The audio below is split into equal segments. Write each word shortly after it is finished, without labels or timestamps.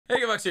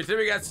Hey, Bucks here. Today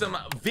we got some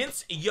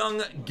Vince Young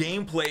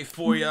gameplay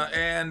for you,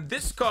 and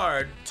this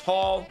card,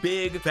 tall,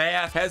 big,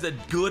 fast, has a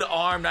good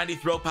arm, 90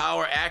 throw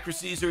power,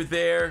 accuracies are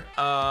there.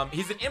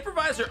 He's an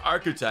improviser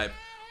archetype,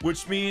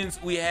 which means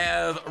we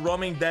have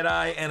Roaming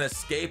Deadeye and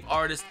Escape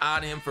Artist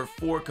on him for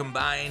 4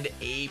 combined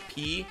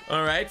AP.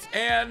 All right,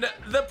 and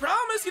the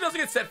problem is he doesn't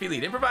get set fee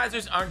lead.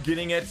 Improvisers aren't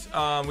getting it.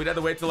 We'd have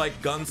to wait till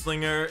like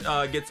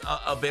Gunslinger gets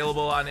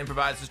available on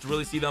improvisers to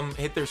really see them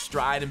hit their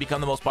stride and become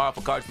the most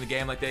powerful cards in the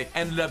game, like they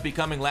ended up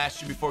becoming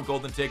last year before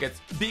Golden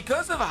Tickets.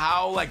 Because of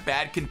how like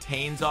bad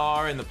contains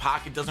are and the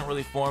pocket doesn't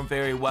really form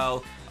very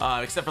well,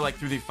 except for like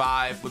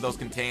 3-5 with those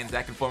contains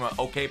that can form an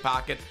okay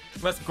pocket,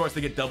 unless of course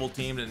they get double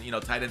teamed and, you know,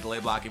 tight end delay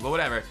blocking, but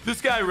whatever.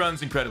 This guy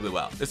runs incredibly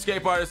well.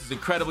 Escape Artist is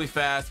incredibly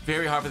fast,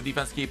 very hard for the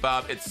defense to keep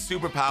up. It's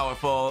super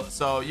powerful,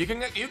 so you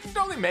can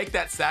only make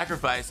that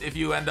sacrifice if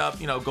you end up,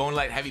 you know, going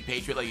like heavy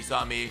Patriot like you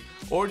saw me,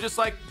 or just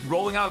like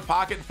rolling out of the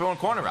pocket and throwing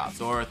corner routes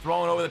or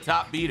throwing over the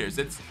top beaters.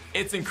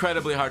 It's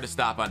incredibly hard to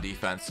stop on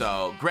defense.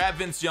 So grab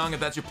Vince Young if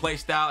that's your play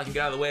style. I can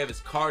get out of the way of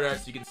his card art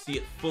so you can see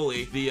it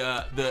fully, the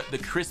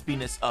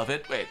crispiness of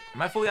it. Wait,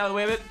 am I fully out of the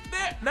way of it?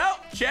 There, no,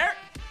 chair.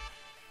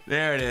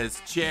 There it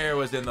is. Chair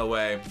was in the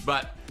way.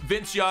 But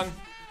Vince Young,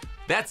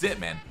 that's it,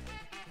 man.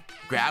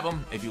 Grab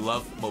him if you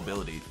love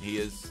mobility.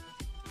 He's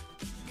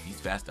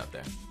fast up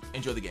there.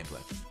 Enjoy the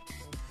gameplay.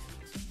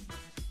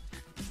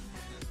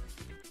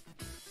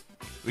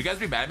 Would you guys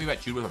be mad at me if I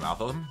chewed with my mouth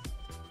open?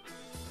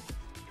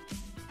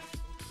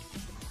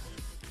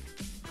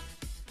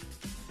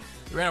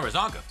 He ran over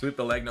Zonka. Sweep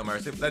the leg, no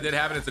mercy. That did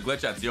happen. It's a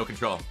glitch on zero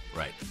control.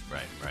 Right,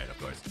 of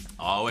course.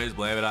 Always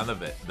blame it on the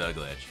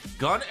glitch.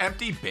 Gun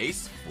empty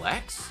base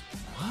flex?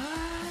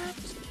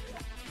 What?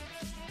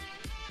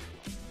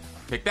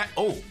 Pick that.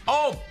 Oh,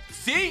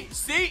 see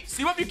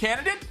what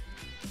Buchanan did?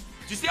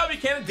 Did you see how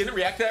Buchanan didn't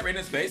react to that right in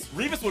his face?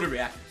 Revis would have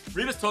reacted.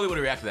 Revis totally would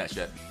have reacted to that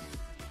shit.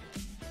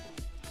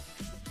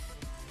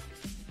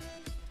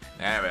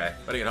 All right,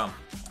 better get home.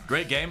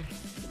 Great game.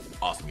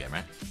 Awesome game,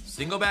 right?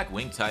 Single back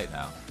wing tight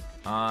now.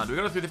 Do we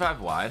go to 3-5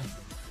 wide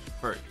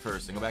for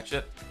single back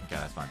shit? Okay,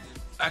 that's fine.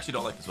 I actually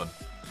don't like this one.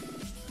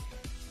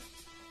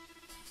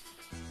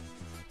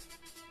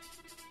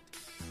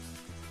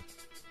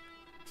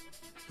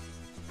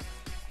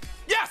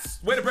 Yes!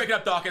 Way to break it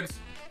up, Dawkins.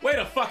 Way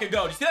to fucking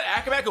go. Did you see that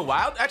Acrobat go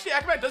wild? Actually,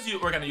 Acrobat does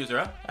work on a user,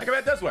 huh?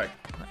 Acrobat does work.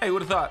 Hey, who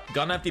would have thought?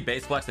 Gun empty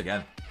base flex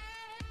again.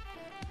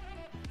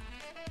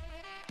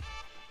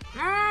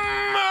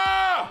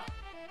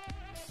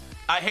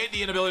 I hate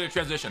the inability to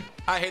transition.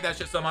 I hate that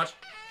shit so much.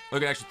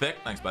 Look at extra thick.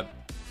 Thanks, bud.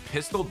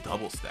 Pistol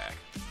double stack.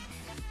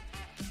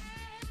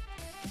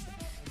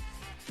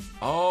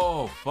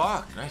 Oh,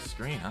 fuck. Nice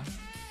screen, huh?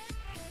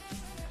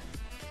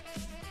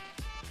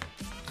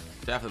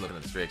 Definitely looking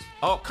at the streaks.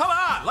 Oh, come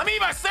on. Let me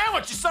eat my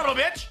sandwich, you son of a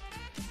bitch.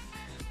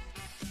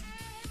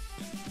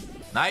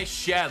 Nice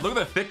shed. Look at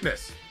the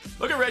thickness.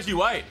 Look at Reggie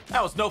White.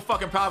 That was no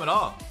fucking problem at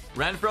all.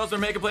 Renfro's are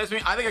making plays for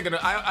me. I think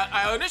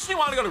I initially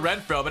wanted to go to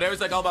Renfro, but it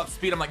was like all about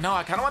speed. I'm like, no,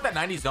 I kind of want that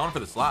 90 zone for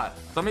the slot.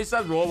 Somebody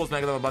said Roll was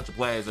making them a bunch of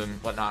plays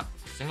and whatnot.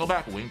 Single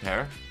back wing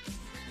pair.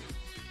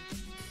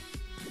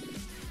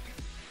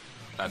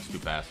 That's too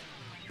fast.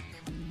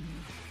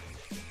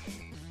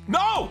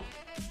 No!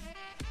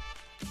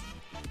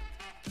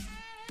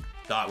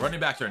 Dog, running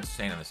backs are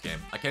insane in this game.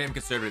 I can't even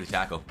consider it a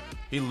tackle.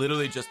 He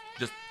literally just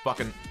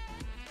fucking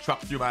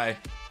trucked through my...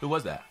 Who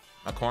was that?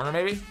 A corner,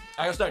 maybe?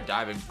 I gotta start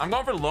diving. I'm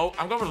going for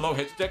low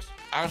hit sticks.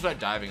 I gotta start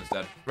diving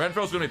instead.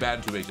 Renfro's gonna be bad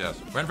in 2 weeks, yes.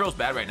 Renfro's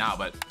bad right now,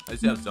 but I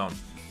see how it's zone.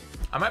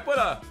 I might put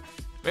a...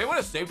 Maybe put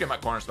a safety in my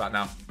corner spot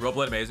now. Roll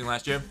played amazing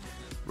last year.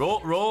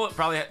 Roll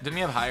probably... Didn't he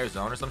have higher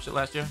zone or some shit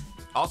last year?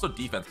 Also,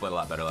 defense played a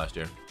lot better last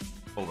year.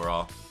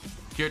 Overall.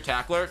 Secure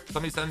tackler.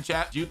 Somebody said in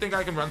chat, do you think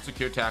I can run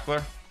secure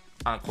tackler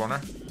on a corner?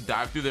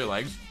 Dive through their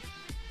legs?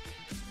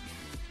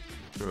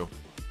 True.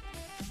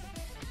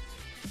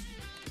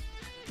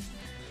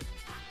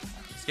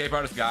 Escape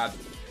Artist God.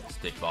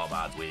 Stickball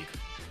mod's weak.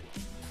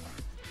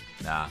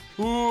 Nah.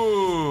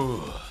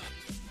 Ooh.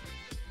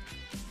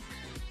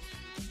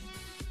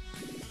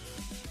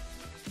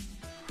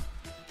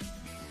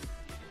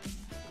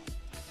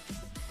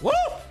 Woo!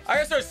 I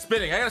gotta start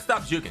spinning. I gotta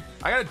stop juking.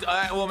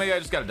 Well, maybe I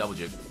just gotta double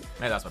juke.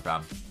 Maybe that's my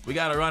problem. We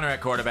got a runner at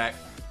quarterback.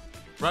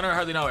 Runner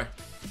hardly know her.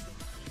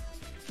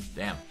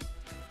 Damn.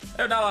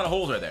 There's not a lot of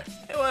holes right there.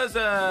 It was,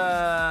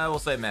 we'll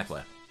say meh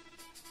play.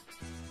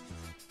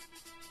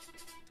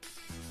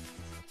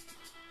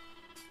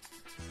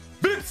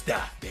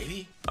 Stop,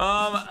 baby.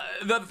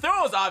 The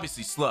throw is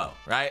obviously slow,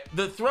 right?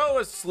 The throw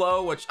is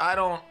slow, which I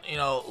don't, you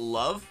know,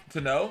 love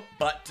to know,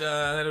 but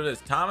it is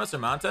Thomas or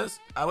Montez.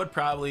 I would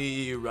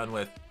probably run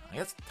with, I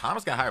guess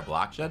Thomas got higher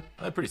block shed.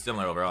 They're pretty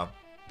similar overall.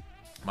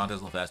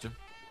 Montez a little faster.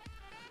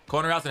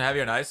 Corner routes and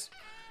heavy are nice.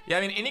 Yeah,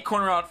 I mean, any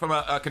corner route from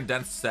a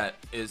condensed set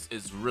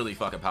is really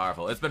fucking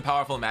powerful. It's been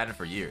powerful in Madden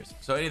for years.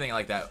 So anything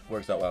like that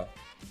works out well.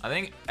 I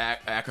think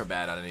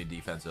Acrobat on any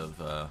defensive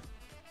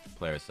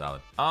player is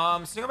solid.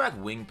 Single back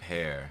wing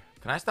pair.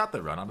 Can I stop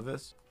the run out of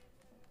this?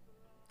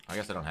 I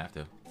guess I don't have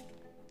to.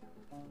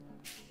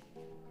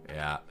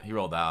 Yeah, he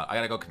rolled out. I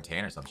gotta go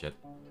contain or some shit.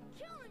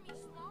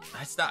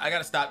 I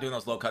gotta stop doing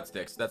those low cut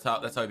sticks. That's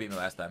how he beat me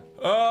last time.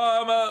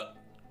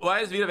 Why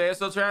is Vita Vea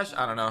so trash?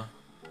 I don't know.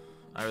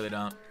 I really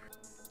don't.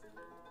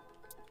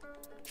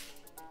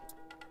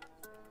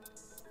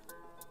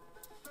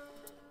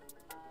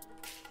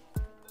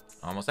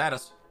 Almost had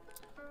us.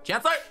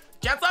 Chancellor!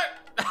 Chancellor!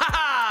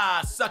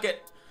 Ha! Suck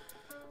it.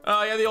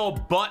 Oh yeah, the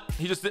old butt.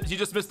 He just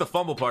missed the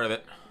fumble part of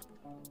it.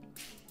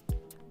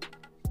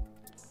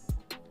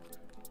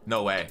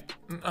 No way.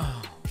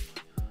 Oh.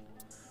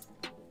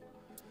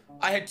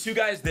 I had two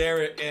guys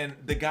there, and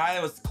the guy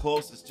that was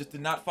closest just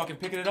did not fucking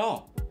pick it at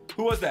all.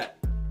 Who was that?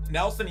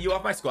 Nelson, you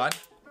off my squad?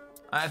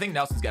 I think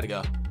Nelson's got to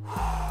go.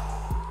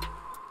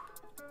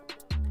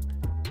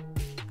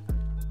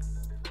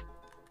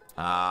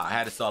 I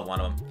had to solve one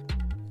of them.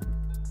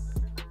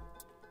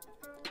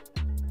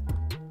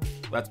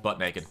 That's butt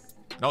naked.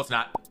 No, it's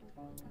not.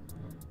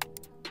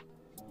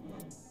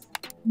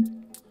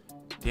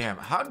 Damn,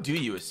 how do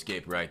you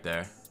escape right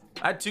there?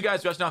 I had two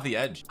guys rushing off the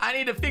edge. I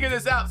need to figure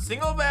this out.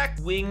 Single back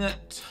wing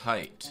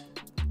tight.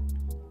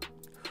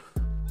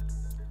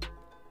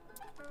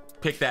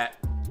 Pick that.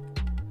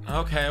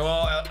 Okay,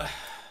 well,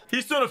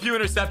 he's thrown a few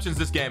interceptions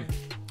this game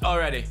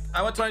already.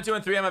 I went 22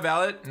 and 3. Am I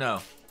valid?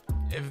 No.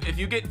 If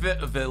you get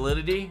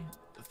validity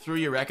through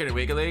your record in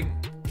Weekly League,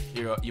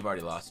 you've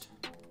already lost.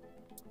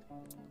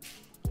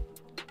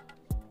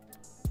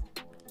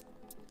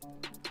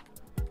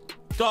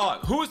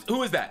 Dog,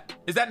 who is that?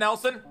 Is that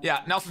Nelson?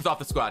 Yeah, Nelson's off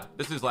the squad.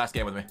 This is his last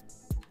game with me.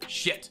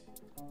 Shit.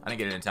 I didn't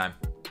get it in time.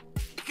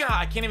 God,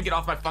 I can't even get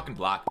off my fucking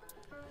block.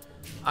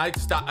 I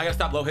gotta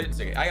stop low hit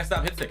sticking. I gotta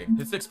stop hit sticking.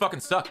 Hit sticks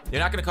fucking suck.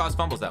 You're not gonna cause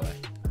fumbles that way.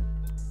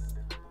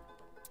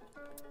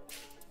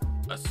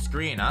 A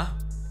screen, huh?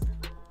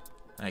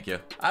 Thank you.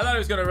 I thought he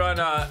was gonna run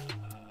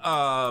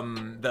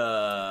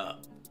the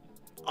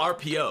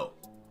RPO.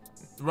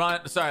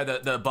 Sorry,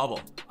 the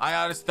bubble. I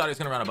honestly thought he was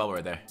gonna run a bubble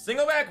right there.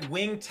 Single back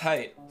wing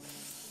tight.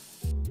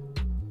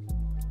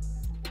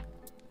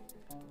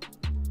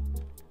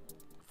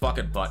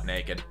 Fucking butt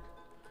naked.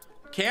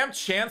 Cam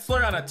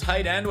Chancellor on a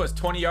tight end was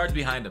 20 yards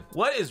behind him.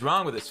 What is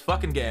wrong with this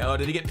fucking game? Oh,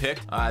 did he get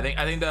picked? I think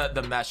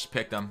the mesh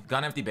picked him.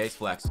 Gun empty base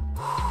flex.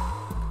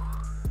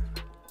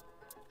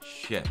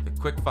 Shit, the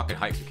quick fucking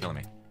hikes are killing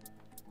me.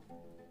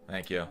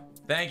 Thank you.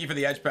 Thank you for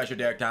the edge pressure,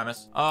 Derek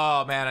Thomas.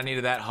 Oh man, I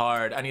needed that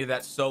hard. I needed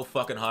that so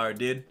fucking hard,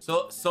 dude.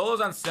 So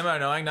solos on sim are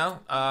annoying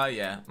now?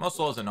 Yeah, most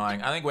solos are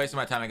annoying. I think wasting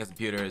my time against the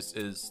computer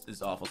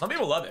is awful. Some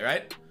people love it,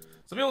 right?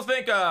 Some people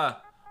think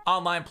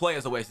online play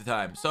is a waste of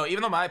time. So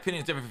even though my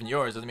opinion is different from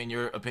yours, doesn't mean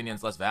your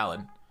opinion's less valid.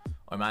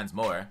 Or mine's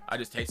more. I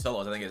just hate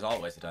solos. I think it's all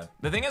a waste of time.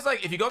 The thing is,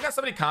 like, if you go against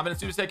somebody competent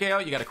Super State KO,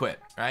 you gotta quit,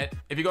 right?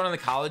 If you go into the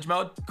college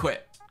mode,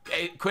 quit.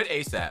 Quit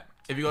ASAP.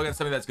 If you go against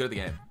somebody that's good at the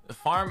game.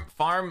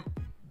 Farm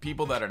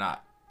people that are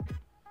not.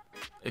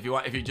 If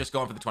you're just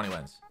going for the 20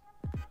 wins.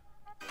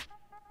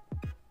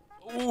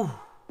 Ooh,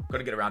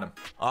 gotta get around him.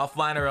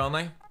 Offliner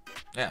only.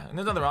 Yeah, and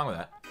there's nothing wrong with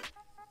that.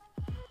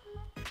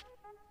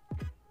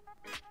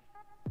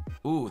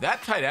 Ooh,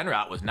 that tight end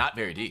route was not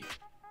very deep.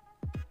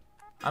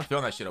 I'm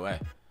throwing that shit away.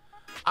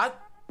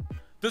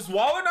 Does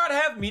Waller not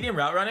have medium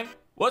route running?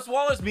 What's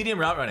Waller's medium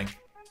route running?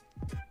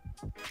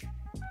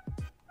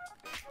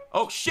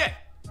 Oh shit!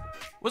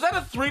 Was that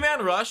a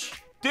 3-man rush?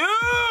 Dude!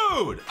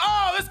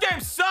 Oh, this game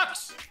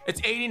sucks!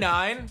 It's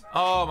 89.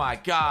 Oh my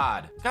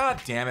god.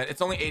 God damn it.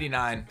 It's only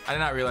 89. I did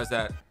not realize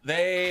that.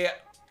 They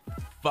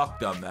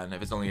fucked them then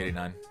if it's only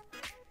 89.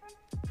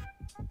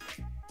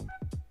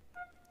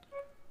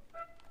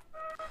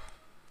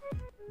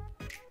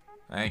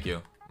 Thank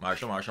you.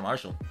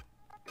 Marshall.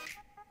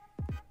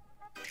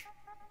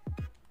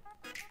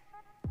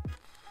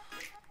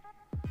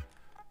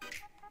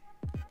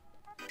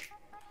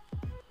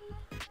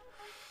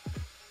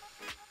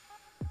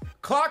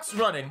 Clock's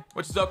running,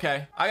 which is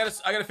okay. I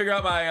gotta figure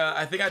out my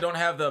I think I don't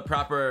have the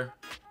proper.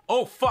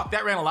 Oh fuck,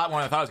 that ran a lot more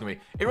than I thought it was gonna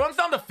be. It runs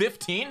down to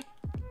 15.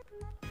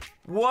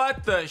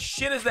 What the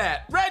shit is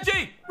that?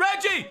 Reggie!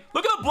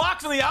 Look at the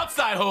blocks on the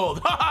outside hold.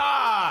 Ha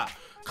ha!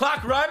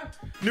 Clock run.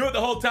 Knew it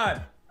the whole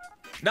time.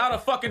 Not a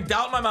fucking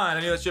doubt in my mind.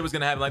 I knew that shit was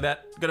gonna happen like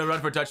that. Gonna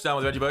run for a touchdown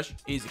with Reggie Bush.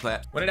 Easy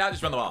clap. When in doubt,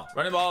 just run the ball.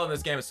 Running the ball in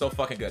this game is so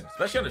fucking good,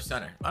 especially under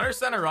center. Under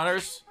center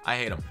runners, I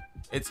hate them.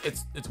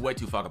 It's way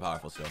too fucking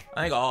powerful still.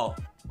 I think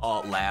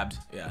all labbed.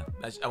 Yeah,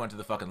 I went to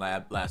the fucking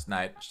lab last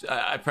night.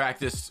 I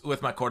practiced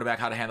with my quarterback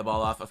how to hand the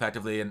ball off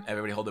effectively and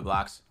everybody hold their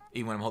blocks,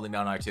 even when I'm holding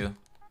down R2.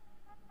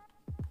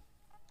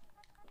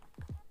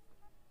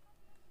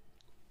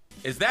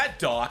 Is that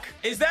Doc?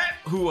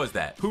 Who was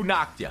that? Who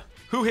knocked you?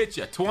 Who hit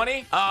you?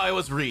 20? Oh, it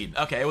was Reed.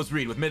 Okay, it was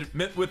Reed with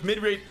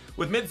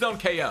mid zone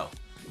KO.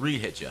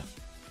 Reed hit you.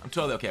 I'm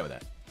totally okay with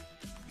that.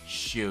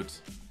 Shoot,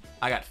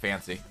 I got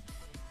fancy.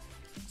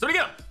 So to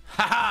get him.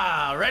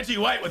 Haha, Reggie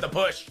White with the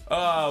push.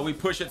 Oh, we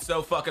push it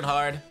so fucking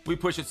hard. We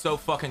push it so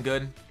fucking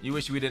good. You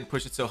wish we didn't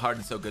push it so hard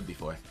and so good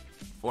before.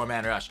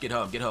 4-man rush. Get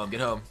home.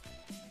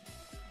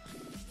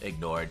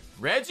 Ignored.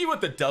 Reggie with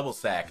the double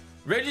sack.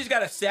 Reggie's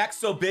got a sack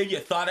so big you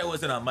thought it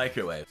was in a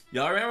microwave.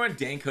 Y'all remember when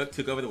Dane Cook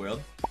took over the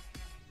world?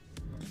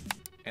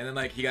 And then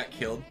like he got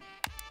killed.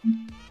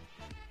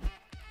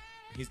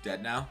 He's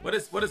dead now. What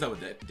is up with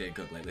Dane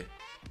Cook lately?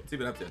 What's he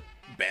been up to?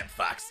 Bam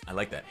Fox. I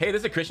like that. Hey, this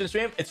is a Christian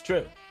stream. It's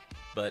true,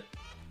 but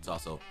it's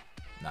also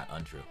not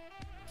untrue.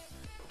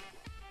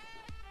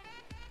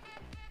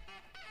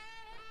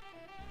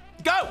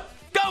 Go!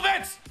 Go,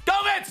 Vince! Go,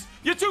 Vince!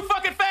 You're too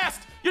fucking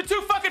fast! You're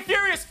too fucking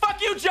furious! Fuck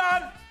you,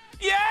 John!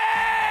 Yeah!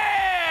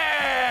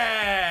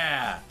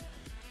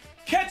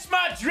 Catch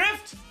my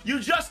drift? You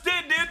just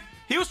did, dude.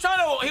 He was trying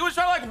to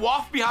like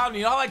waft behind me,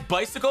 you know, like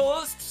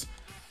bicyclists,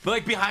 but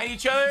like behind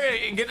each other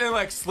and get in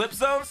like slip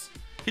zones.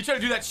 He tried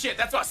to do that shit.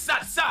 That's why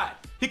side to side.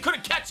 He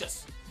couldn't catch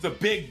us. It's a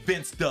big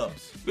Vince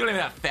Dubs. We don't even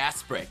have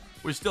fast break.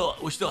 We're still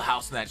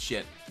housing that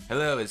shit.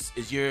 Hello,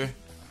 is your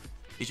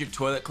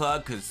toilet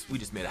clogged? Cause we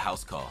just made a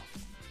house call.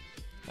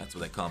 That's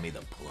what they call me,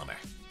 the plumber.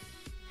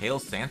 Hail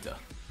Santa.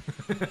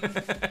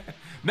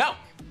 No,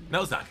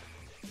 Zach.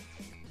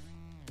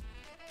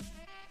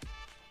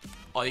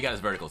 All you got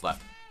is verticals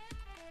left.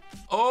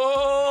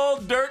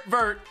 Old Dirt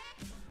Vert.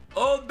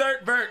 Old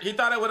Dirt Vert. He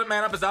thought I wouldn't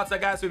man up his outside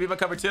guys, so we'd be my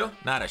cover 2?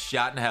 Not a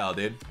shot in hell,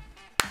 dude.